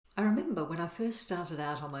I first started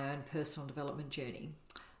out on my own personal development journey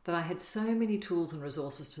that I had so many tools and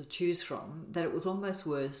resources to choose from that it was almost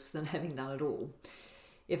worse than having none at all.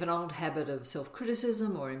 If an old habit of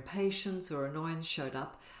self-criticism or impatience or annoyance showed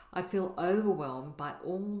up, I'd feel overwhelmed by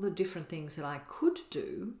all the different things that I could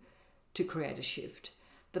do to create a shift,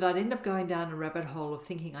 that I'd end up going down a rabbit hole of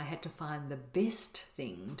thinking I had to find the best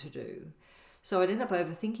thing to do. So I'd end up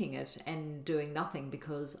overthinking it and doing nothing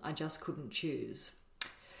because I just couldn't choose.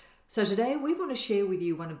 So today we want to share with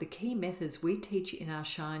you one of the key methods we teach in our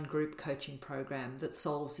Shine group coaching program that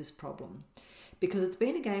solves this problem, because it's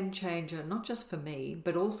been a game changer not just for me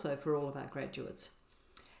but also for all of our graduates.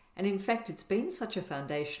 And in fact, it's been such a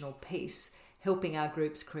foundational piece helping our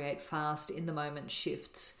groups create fast, in-the-moment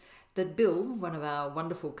shifts that Bill, one of our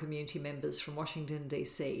wonderful community members from Washington,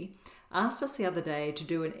 D.C., asked us the other day to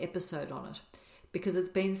do an episode on it because it's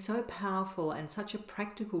been so powerful and such a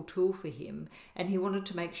practical tool for him, and he wanted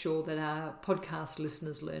to make sure that our podcast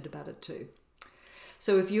listeners learned about it too.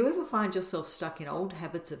 So if you ever find yourself stuck in old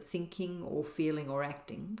habits of thinking or feeling or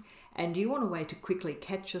acting, and you want a way to quickly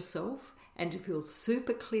catch yourself and to feel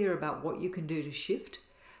super clear about what you can do to shift,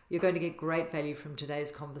 you're going to get great value from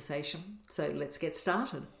today's conversation. So let's get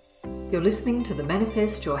started. You're listening to the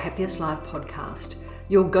Manifest Your Happiest Life podcast,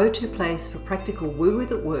 your go-to place for practical woo-woo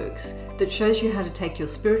that works, that shows you how to take your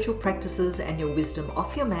spiritual practices and your wisdom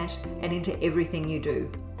off your mat and into everything you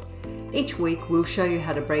do. Each week, we'll show you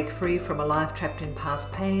how to break free from a life trapped in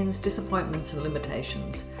past pains, disappointments, and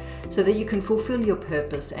limitations, so that you can fulfill your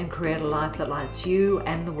purpose and create a life that lights you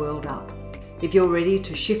and the world up. If you're ready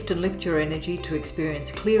to shift and lift your energy to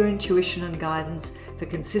experience clear intuition and guidance for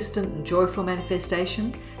consistent and joyful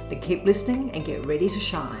manifestation, then keep listening and get ready to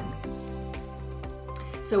shine.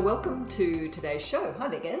 So welcome to today's show. Hi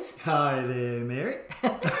there, Gaz. Hi there, Mary.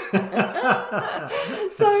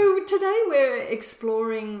 So today we're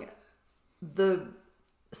exploring the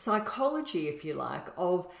psychology, if you like,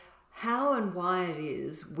 of how and why it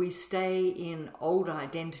is we stay in old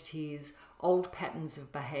identities, old patterns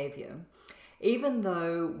of behavior, even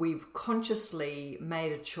though we've consciously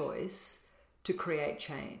made a choice to create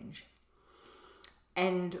change.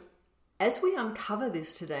 And as we uncover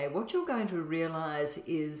this today, what you're going to realize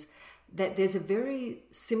is that there's a very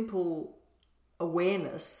simple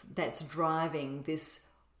awareness that's driving this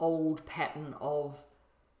old pattern of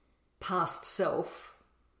past self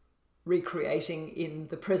recreating in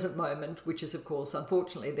the present moment, which is, of course,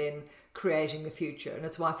 unfortunately, then creating the future. And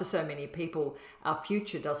it's why for so many people, our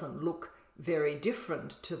future doesn't look very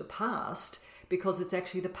different to the past, because it's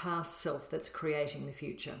actually the past self that's creating the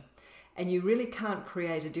future. And you really can't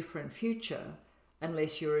create a different future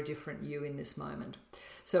unless you're a different you in this moment.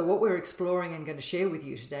 So what we're exploring and going to share with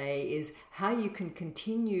you today is how you can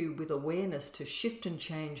continue with awareness to shift and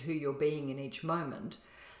change who you're being in each moment,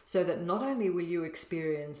 so that not only will you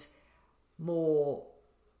experience more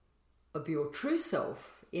of your true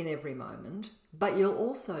self in every moment, but you'll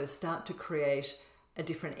also start to create a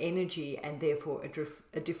different energy and therefore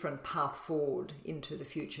a different path forward into the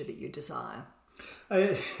future that you desire.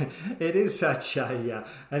 It is such an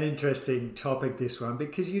interesting topic, this one,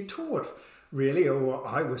 because you're taught, really, or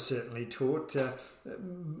I was certainly taught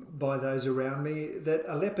by those around me, that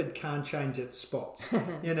a leopard can't change its spots.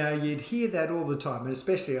 You'd hear that all the time, and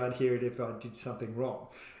especially I'd hear it if I did something wrong,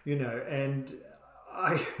 and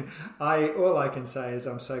I all I can say is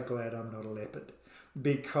I'm so glad I'm not a leopard,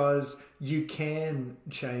 because you can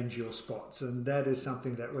change your spots, and that is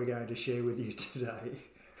something that we're going to share with you today.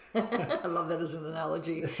 I love that as an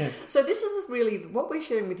analogy. So this is really, what we're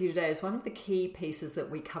sharing with you today is one of the key pieces that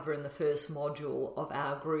we cover in the first module of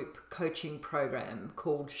our group coaching program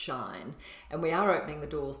called Shine. And we are opening the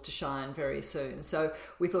doors to Shine very soon. So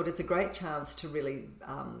we thought it's a great chance to really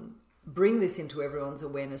bring this into everyone's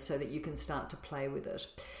awareness so that you can start to play with it.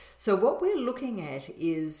 So what we're looking at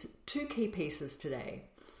is two key pieces today.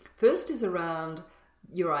 First is around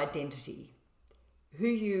your identity, who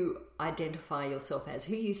you identify yourself as,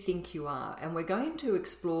 who you think you are. And we're going to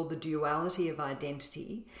explore the duality of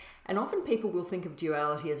identity. And often people will think of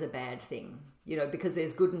duality as a bad thing, because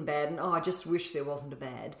there's good and bad, and I just wish there wasn't a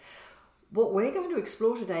bad. What we're going to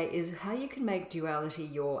explore today is how you can make duality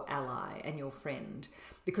your ally and your friend,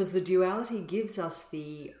 because the duality gives us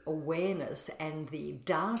the awareness and the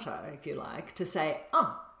data, if you like, to say,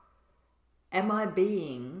 am I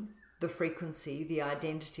being the frequency, the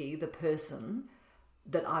identity, the person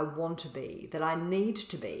that I want to be, that I need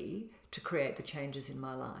to be to create the changes in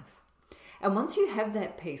my life? And once you have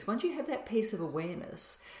that piece of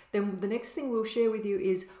awareness, then the next thing we'll share with you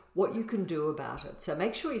is what you can do about it. So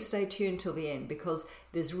make sure you stay tuned till the end, because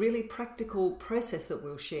there's really practical process that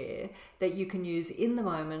we'll share that you can use in the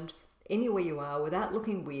moment anywhere you are, without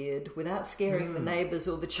looking weird, without scaring the neighbours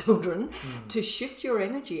or the children, to shift your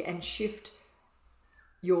energy and shift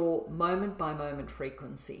your moment by moment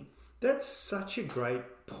frequency. That's such a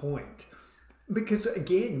great point. Because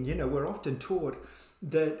again, we're often taught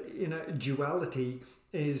that, duality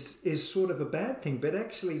is sort of a bad thing, but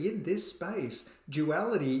actually in this space,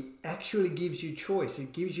 duality actually gives you choice.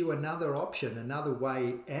 It gives you another option, another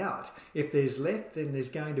way out. If there's left, then there's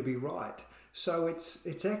going to be right. So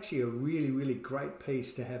it's actually a really, really great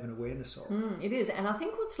piece to have an awareness of. It is. And I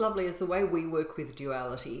think what's lovely is the way we work with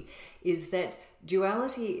duality is that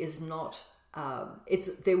duality is not,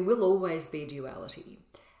 there will always be duality.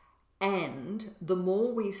 And the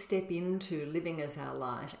more we step into living as our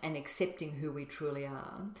light and accepting who we truly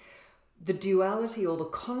are, the duality or the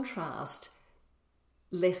contrast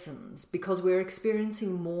lessens, because we're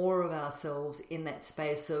experiencing more of ourselves in that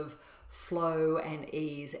space of flow and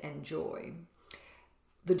ease and joy.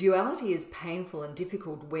 The duality is painful and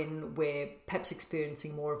difficult when we're perhaps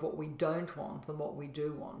experiencing more of what we don't want than what we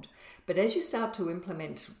do want. But as you start to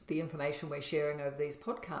implement the information we're sharing over these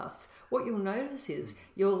podcasts, what you'll notice is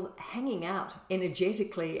you're hanging out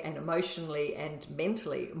energetically and emotionally and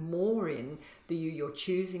mentally more in the you you're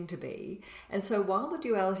choosing to be. And so while the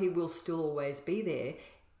duality will still always be there,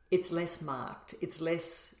 it's less marked. It's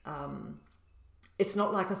less... it's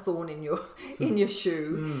not like a thorn in your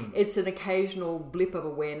shoe. It's an occasional blip of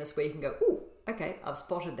awareness where you can go, oh, okay, I've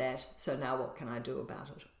spotted that. So now what can I do about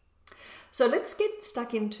it? So let's get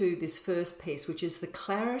stuck into this first piece, which is the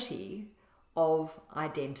clarity of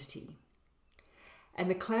identity.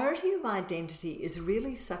 And the clarity of identity is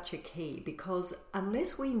really such a key, because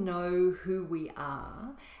unless we know who we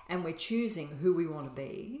are and we're choosing who we want to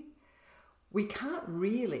be, we can't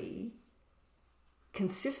really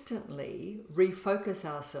consistently refocus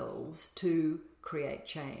ourselves to create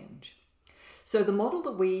change. So the model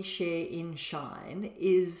that we share in Shine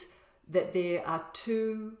is that there are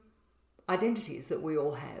two identities that we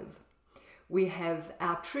all have. We have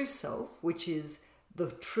our true self, which is the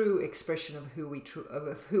true expression of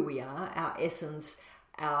who we are, our essence,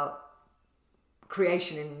 our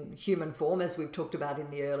creation in human form, as we've talked about in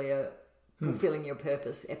the earlier Fulfilling Your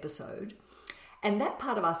Purpose episode. And that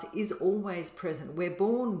part of us is always present. We're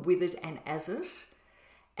born with it and as it,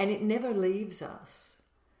 and it never leaves us.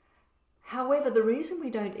 However, the reason we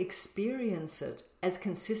don't experience it as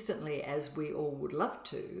consistently as we all would love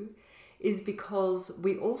to is because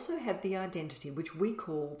we also have the identity which we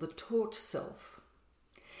call the taught self.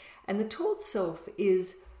 And the taught self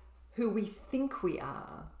is who we think we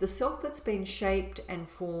are, the self that's been shaped and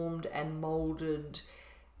formed and moulded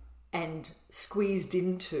and squeezed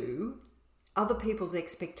into other people's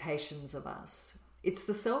expectations of us. It's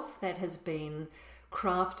the self that has been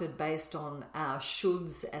crafted based on our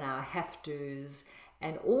shoulds and our have-tos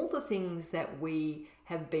and all the things that we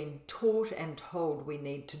have been taught and told we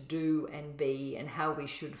need to do and be and how we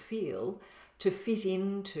should feel to fit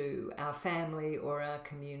into our family or our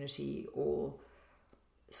community or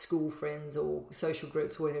school friends or social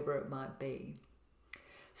groups, whatever it might be.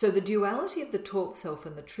 So the duality of the taught self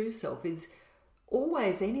and the true self is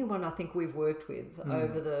always, anyone I think we've worked with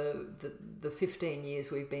over the 15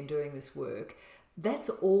 years we've been doing this work, that's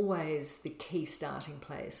always the key starting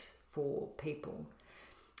place for people.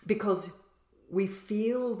 Because we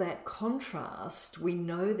feel that contrast, we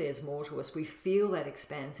know there's more to us, we feel that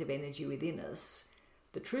expansive energy within us,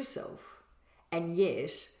 the true self, and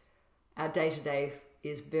yet our day-to-day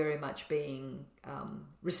is very much being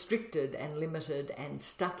restricted and limited and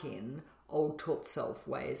stuck in old taught self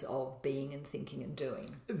ways of being and thinking and doing.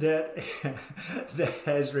 That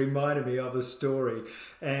has reminded me of a story,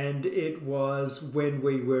 and it was when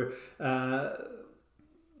we were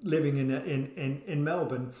living in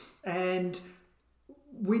Melbourne, and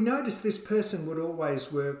we noticed this person would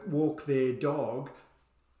always walk their dog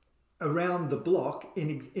around the block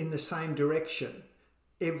in the same direction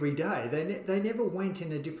every day. They never went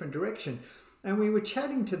in a different direction. And we were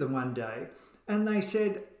chatting to them one day, and they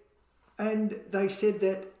said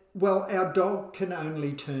that, well, our dog can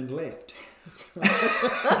only turn left.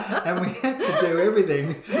 And we had to do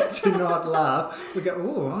everything to not laugh. We go,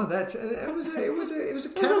 it was a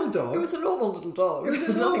cattle dog. It was a normal little dog. It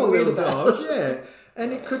was a normal little dog, yeah.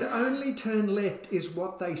 And it could only turn left is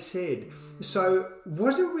what they said. So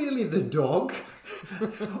was it really the dog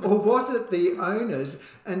or was it the owners?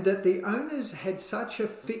 And that the owners had such a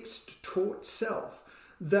fixed taught self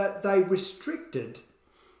that they restricted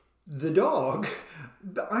the dog,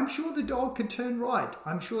 I'm sure the dog could turn right.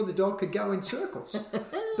 I'm sure the dog could go in circles.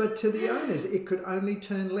 But to the owners, it could only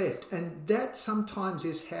turn left. And that sometimes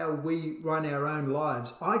is how we run our own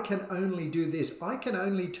lives. I can only do this. I can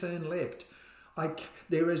only turn left.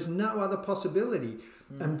 There is no other possibility.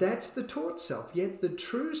 And that's the taught self. Yet the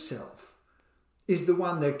true self is the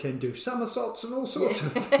one that can do somersaults and all sorts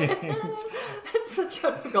of things.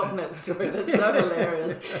 I'd forgotten that story. That's so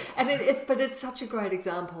hilarious. And it's such a great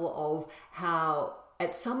example of how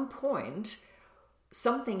at some point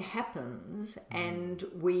something happens and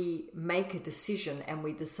we make a decision and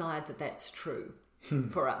we decide that that's true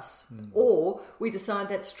for us. Or we decide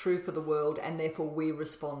that's true for the world and therefore we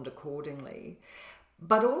respond accordingly.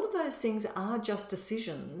 But all of those things are just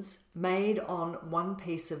decisions made on one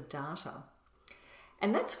piece of data.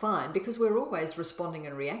 And that's fine because we're always responding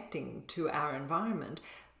and reacting to our environment.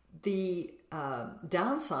 The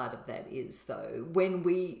downside of that is, though, when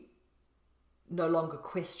we no longer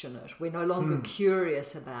question it, we're no longer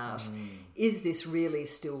curious about, is this really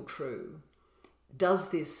still true? Does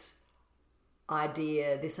this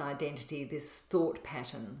idea, this identity, this thought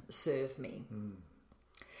pattern serve me?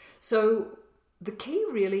 So the key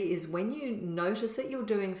really is when you notice that you're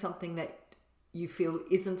doing something that you feel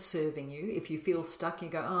isn't serving you, if you feel stuck, you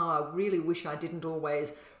go, oh, I really wish I didn't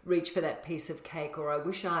always reach for that piece of cake, or I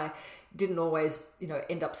wish I didn't always,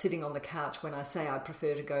 end up sitting on the couch when I say I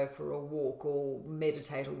prefer to go for a walk or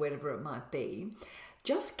meditate or whatever it might be.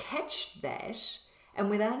 Just catch that and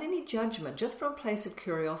without any judgment, just from a place of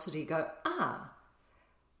curiosity, go,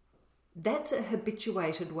 that's a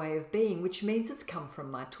habituated way of being, which means it's come from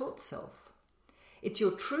my taught self. It's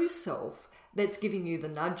your true self that's giving you the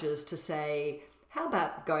nudges to say, how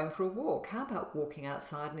about going for a walk? How about walking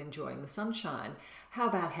outside and enjoying the sunshine? How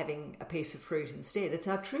about having a piece of fruit instead? It's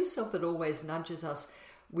our true self that always nudges us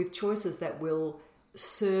with choices that will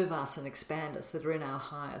serve us and expand us, that are in our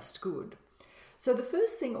highest good. So the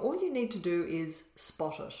first thing, all you need to do is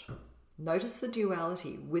spot it. Notice the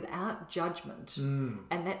duality without judgment.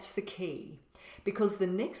 And that's the key. Because the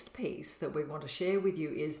next piece that we want to share with you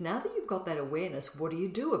is, now that you've got that awareness, what do you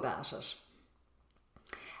do about it?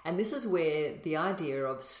 And this is where the idea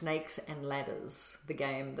of snakes and ladders, the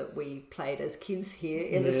game that we played as kids here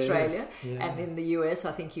in Australia, and in the US,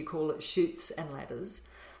 I think you call it chutes and ladders.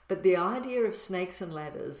 But the idea of snakes and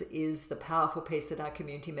ladders is the powerful piece that our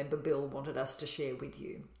community member Bill wanted us to share with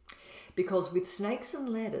you. Because with snakes and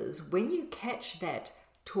ladders, when you catch that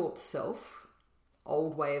taught self,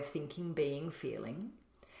 old way of thinking, being, feeling,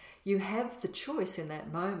 you have the choice in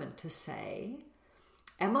that moment to say,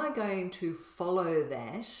 am I going to follow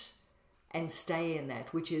that and stay in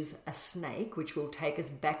that, which is a snake, which will take us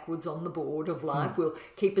backwards on the board of life, will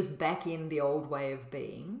keep us back in the old way of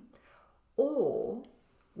being? Or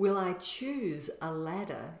will I choose a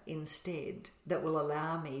ladder instead that will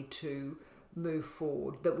allow me to move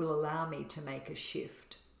forward, that will allow me to make a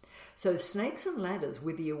shift? So snakes and ladders,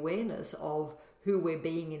 with the awareness of who we're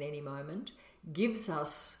being in any moment, gives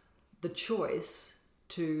us the choice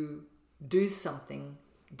to do something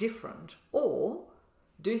different or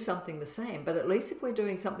do something the same. But at least if we're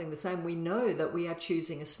doing something the same, we know that we are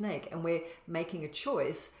choosing a snake and we're making a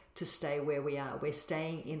choice to stay where we are. We're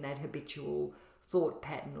staying in that habitual thought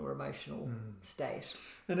pattern or emotional state.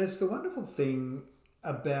 And it's the wonderful thing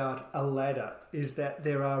about a ladder is that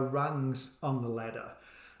there are rungs on the ladder.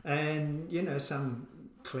 And, some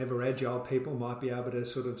clever, agile people might be able to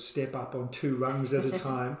sort of step up on 2 rungs at a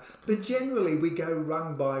time. But generally, we go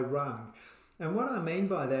rung by rung. And what I mean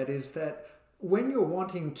by that is that when you're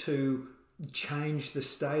wanting to change the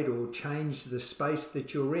state or change the space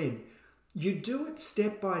that you're in, you do it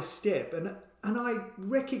step by step. And I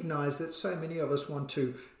recognise that so many of us want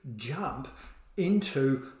to jump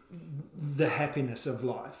into the happiness of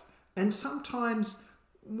life. And sometimes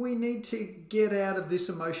we need to get out of this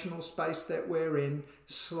emotional space that we're in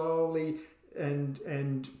slowly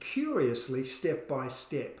and curiously, step by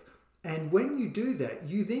step. And when you do that,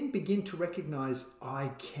 you then begin to recognize, I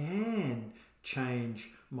can change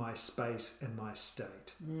my space and my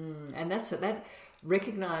state. And that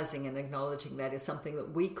recognizing and acknowledging that is something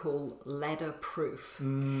that we call ladder proof.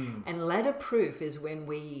 And ladder proof is when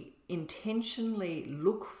we intentionally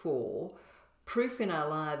look for proof in our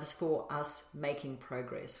lives for us making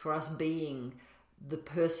progress, for us being the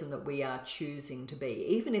person that we are choosing to be.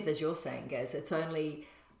 Even if, as you're saying, Gaz, it's only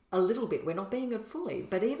a little bit, we're not being it fully,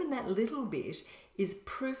 but even that little bit is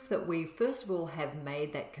proof that we, first of all, have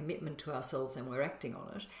made that commitment to ourselves and we're acting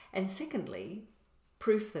on it. And secondly,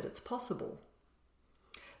 proof that it's possible.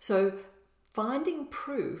 So finding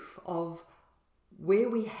proof of where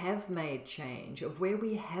we have made change, of where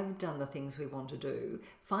we have done the things we want to do,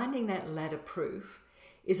 finding that ladder proof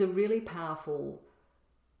is a really powerful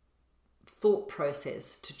thought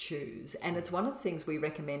process to choose. And it's one of the things we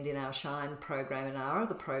recommend in our Shine program and our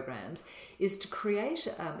other programs is to create,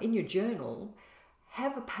 in your journal,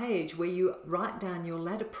 have a page where you write down your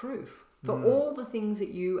ladder proof for all the things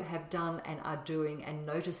that you have done and are doing and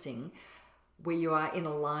noticing where you are in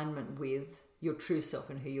alignment with your true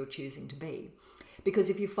self and who you're choosing to be.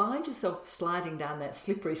 Because if you find yourself sliding down that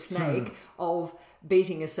slippery snake of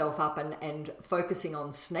beating yourself up and focusing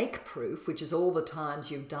on snake proof, which is all the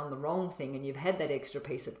times you've done the wrong thing and you've had that extra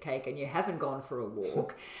piece of cake and you haven't gone for a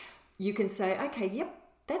walk, you can say, okay, yep,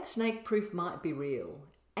 that snake proof might be real.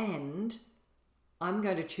 And I'm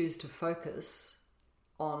going to choose to focus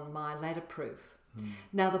on my ladder proof.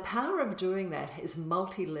 Now, the power of doing that is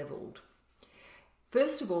multi-leveled.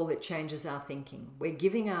 First of all, it changes our thinking. We're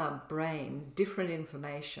giving our brain different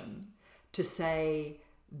information to say,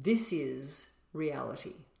 this is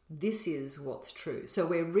reality. This is what's true. So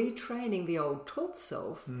we're retraining the old taught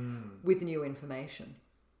self with new information.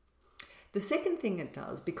 The second thing it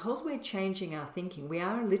does, because we're changing our thinking, we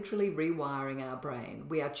are literally rewiring our brain.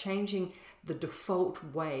 We are changing the default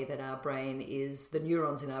way that our brain is, the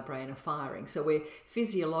neurons in our brain are firing. So we're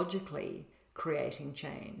physiologically creating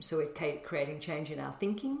change. So we're creating change in our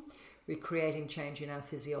thinking, we're creating change in our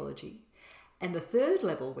physiology. And the third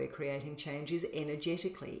level we're creating change is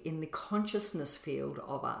energetically in the consciousness field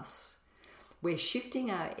of us. We're shifting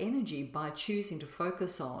our energy by choosing to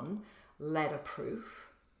focus on ladder proof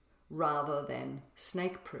rather than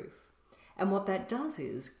snake proof. And what that does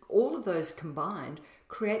is all of those combined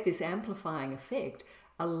create this amplifying effect,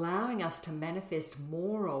 allowing us to manifest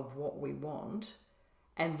more of what we want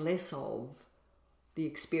and less of the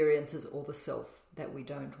experiences or the self that we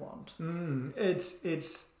don't want.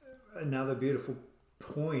 It's another beautiful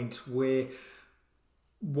point where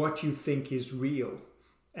what you think is real,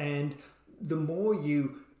 and the more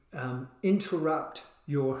you interrupt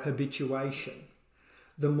your habituation,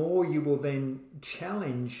 the more you will then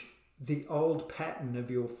challenge the old pattern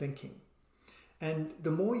of your thinking. And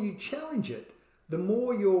the more you challenge it, the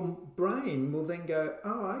more your brain will then go,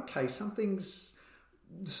 oh, okay, something's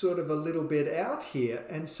sort of a little bit out here.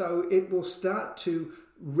 And so it will start to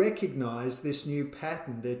recognize this new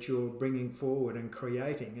pattern that you're bringing forward and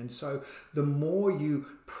creating. And so the more you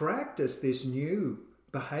practice this new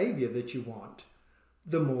behavior that you want,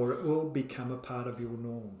 the more it will become a part of your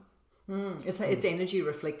norm. It's energy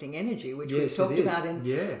reflecting energy, which we've talked about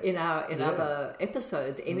in other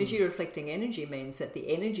episodes. Energy reflecting energy means that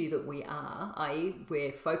the energy that we are, i.e.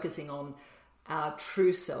 we're focusing on our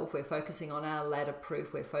true self, we're focusing on our ladder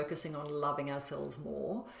proof, we're focusing on loving ourselves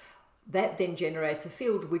more. That then generates a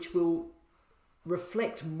field which will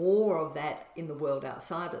reflect more of that in the world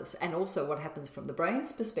outside us. And also what happens from the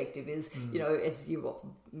brain's perspective is, as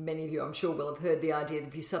many of you I'm sure will have heard the idea that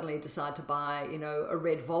if you suddenly decide to buy, a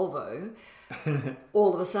red Volvo,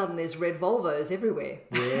 all of a sudden there's red Volvos everywhere.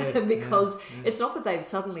 Because it's not that they've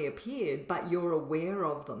suddenly appeared, but you're aware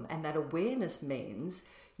of them. And that awareness means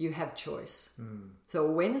you have choice. So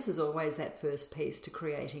awareness is always that first piece to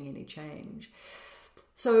creating any change.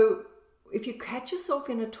 So if you catch yourself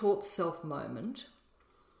in a taught self moment,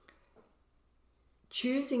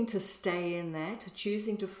 choosing to stay in that,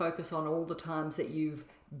 choosing to focus on all the times that you've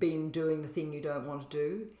been doing the thing you don't want to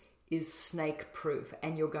do is snake proof,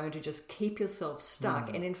 and you're going to just keep yourself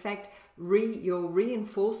stuck. And in fact, you're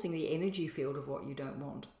reinforcing the energy field of what you don't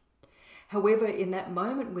want. However, in that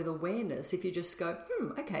moment with awareness, if you just go,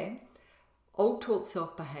 okay, old taught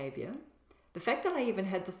self behavior, the fact that I even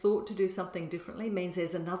had the thought to do something differently means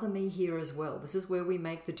there's another me here as well. This is where we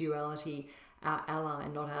make the duality our ally,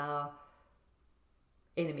 not our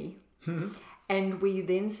enemy. And we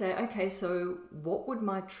then say, okay, so what would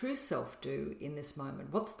my true self do in this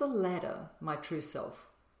moment? What's the ladder my true self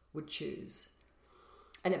would choose?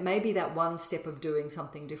 And it may be that one step of doing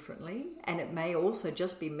something differently. And it may also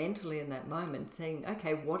just be mentally in that moment saying,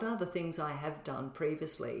 okay, what are the things I have done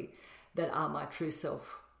previously that are my true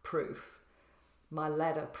self proof? My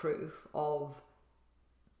ladder proof of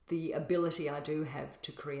the ability I do have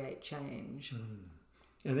to create change.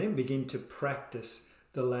 And then begin to practice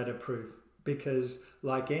the ladder proof, because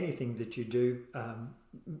like anything that you do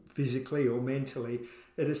physically or mentally,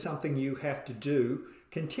 it is something you have to do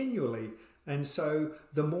continually. And so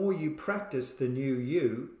the more you practice the new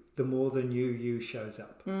you, the more the new you shows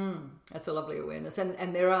up. That's a lovely awareness. And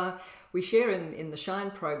we share in the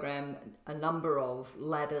Shine program a number of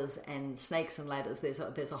ladders and snakes and ladders.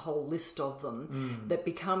 There's a whole list of them that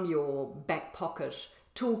become your back pocket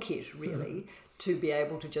toolkit, really, to be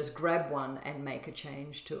able to just grab one and make a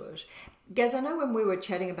change to it. Gaz, I know when we were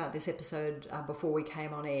chatting about this episode before we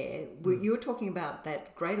came on air, you were talking about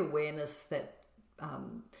that great awareness that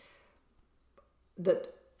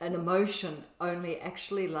that an emotion only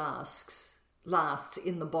actually lasts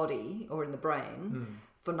in the body or in the brain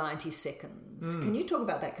for 90 seconds. Can you talk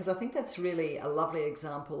about that? Because I think that's really a lovely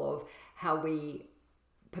example of how we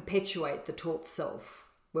perpetuate the taught self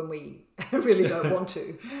when we really don't want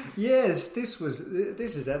to. Yes, this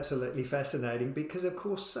is absolutely fascinating because, of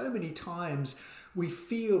course, so many times we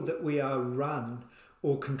feel that we are run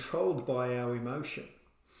or controlled by our emotion.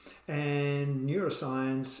 And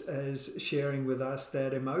neuroscience is sharing with us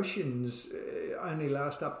that emotions only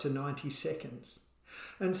last up to 90 seconds.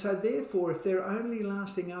 And so therefore, if they're only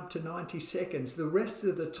lasting up to 90 seconds, the rest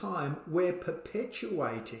of the time we're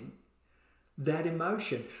perpetuating that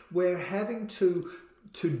emotion. We're having to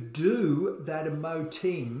do that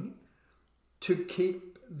emoting to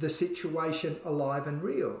keep the situation alive and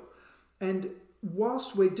real. And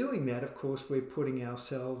whilst we're doing that, of course, we're putting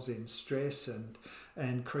ourselves in stress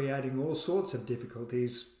and creating all sorts of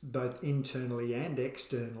difficulties, both internally and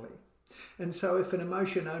externally. And so if an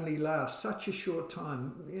emotion only lasts such a short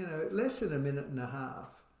time, less than a minute and a half,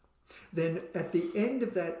 then at the end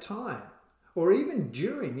of that time, or even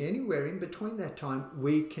during, anywhere in between that time,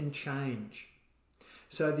 we can change.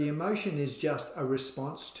 So the emotion is just a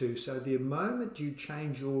response to. So the moment you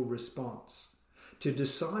change your response to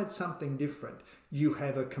decide something different, you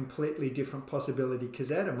have a completely different possibility because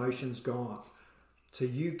that emotion's gone. So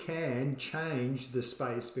you can change the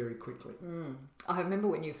space very quickly. I remember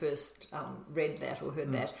when you first read that or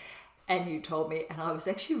heard that, and you told me, and I was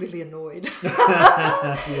actually really annoyed because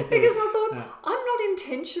I thought, I'm not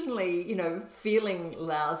intentionally, feeling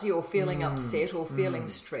lousy or feeling upset or feeling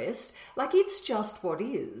stressed. Like, it's just what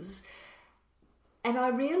is. And I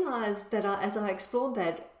realised that as I explored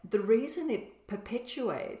that, the reason it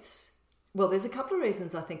perpetuates, well, there's a couple of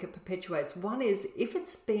reasons I think it perpetuates. One is if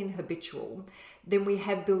it's been habitual, then we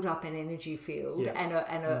have built up an energy field and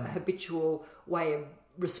a habitual way of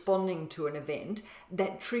responding to an event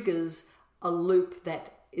that triggers a loop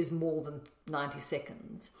that is more than 90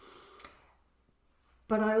 seconds.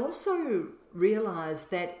 But I also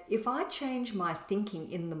realised that if I change my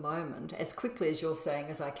thinking in the moment as quickly as you're saying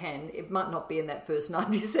as I can, it might not be in that first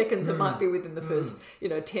 90 seconds, it might be within the first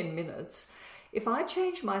 10 minutes. If I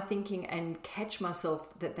change my thinking and catch myself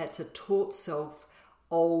that that's a taught self,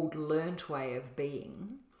 old learnt way of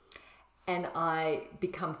being, and I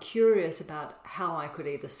become curious about how I could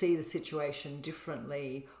either see the situation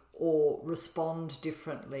differently or respond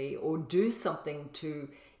differently or do something to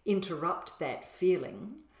interrupt that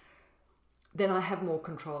feeling, then I have more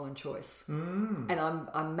control and choice. And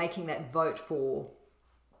I'm making that vote for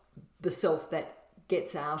the self that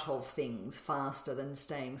gets out of things faster than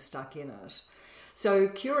staying stuck in it. So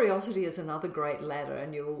curiosity is another great ladder,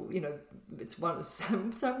 and it's one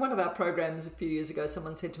of our programs a few years ago,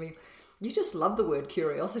 someone said to me, "You just love the word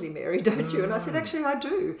curiosity, Mary, don't you?" And I said, actually, I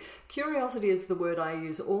do. Curiosity is the word I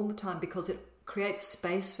use all the time because it creates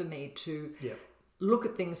space for me to look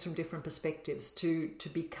at things from different perspectives, to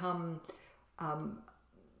become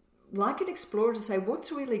like an explorer, to say,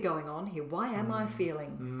 what's really going on here? Why am I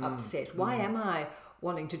feeling upset? Why am I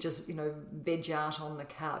wanting to just, veg out on the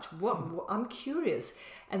couch? I'm curious.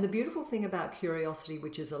 And the beautiful thing about curiosity,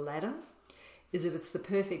 which is a ladder, is that it's the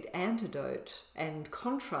perfect antidote and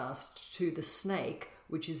contrast to the snake,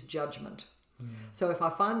 which is judgment. So if I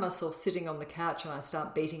find myself sitting on the couch and I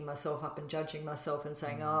start beating myself up and judging myself and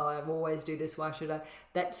saying, oh, I always do this, why should I?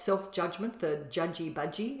 That self-judgment, the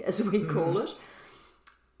judgy-budgy, as we call it,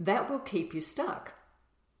 that will keep you stuck.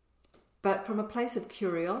 But from a place of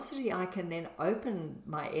curiosity, I can then open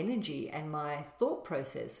my energy and my thought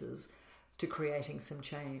processes to creating some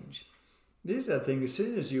change. This is the thing, as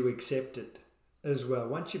soon as you accept it as well,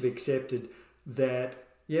 once you've accepted that,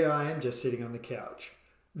 I am just sitting on the couch,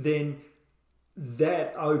 then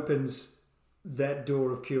that opens that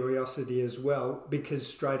door of curiosity as well, because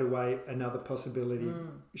straight away another possibility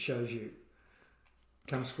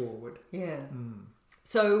comes forward.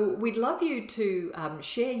 So we'd love you to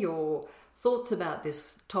share your thoughts about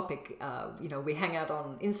this topic. We hang out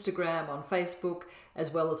on Instagram, on Facebook, as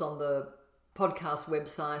well as on the podcast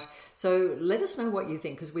website. So let us know what you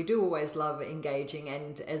think, because we do always love engaging.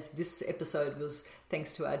 And as this episode was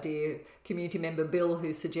thanks to our dear community member Bill,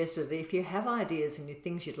 who suggested that if you have ideas and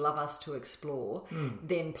things you'd love us to explore,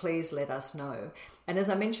 then please let us know. And as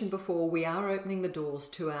I mentioned before, we are opening the doors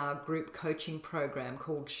to our group coaching program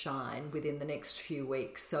called Shine within the next few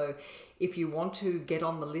weeks. So if you want to get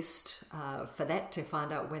on the list for that, to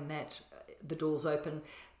find out when the doors open,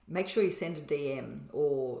 make sure you send a DM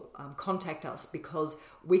or contact us, because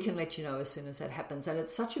we can let you know as soon as that happens. And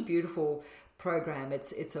it's such a beautiful program.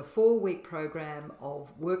 It's a 4-week program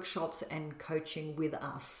of workshops and coaching with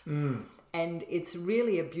us. And it's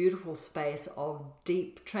really a beautiful space of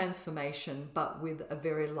deep transformation, but with a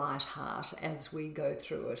very light heart as we go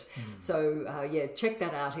through it. So check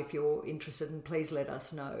that out if you're interested, and please let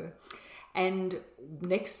us know. And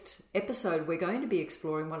next episode, we're going to be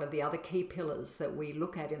exploring one of the other key pillars that we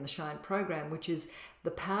look at in the Shine program, which is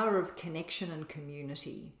the power of connection and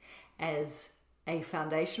community as a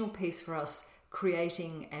foundational piece for us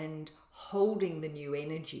creating and holding the new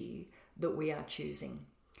energy that we are choosing.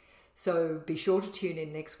 So be sure to tune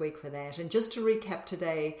in next week for that. And just to recap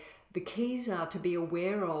today, the keys are to be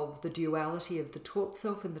aware of the duality of the taught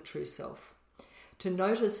self and the true self. To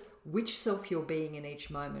notice which self you're being in each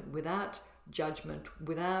moment without judgment,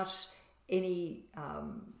 without any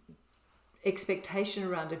expectation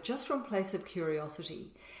around it, just from a place of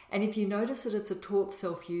curiosity. And if you notice that it's a taught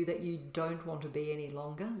self you that you don't want to be any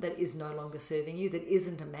longer, that is no longer serving you, that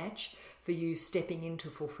isn't a match for you stepping into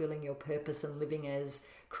fulfilling your purpose and living as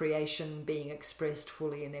creation being expressed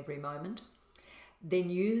fully in every moment, then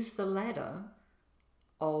use the ladder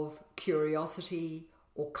of curiosity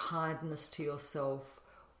or kindness to yourself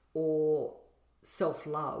or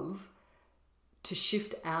self-love to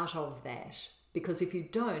shift out of that. Because if you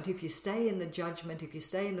don't, if you stay in the judgment, if you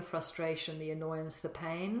stay in the frustration, the annoyance, the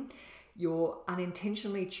pain, you're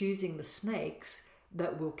unintentionally choosing the snakes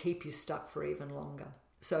that will keep you stuck for even longer.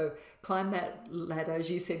 So climb that ladder, as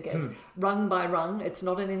you said, Gaz, rung by rung. It's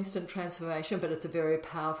not an instant transformation, but it's a very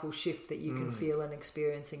powerful shift that you can feel and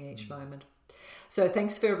experiencing each moment. So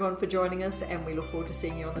thanks for everyone for joining us, and we look forward to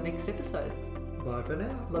seeing you on the next episode. Bye for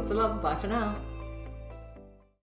now. Lots of love. Bye for now.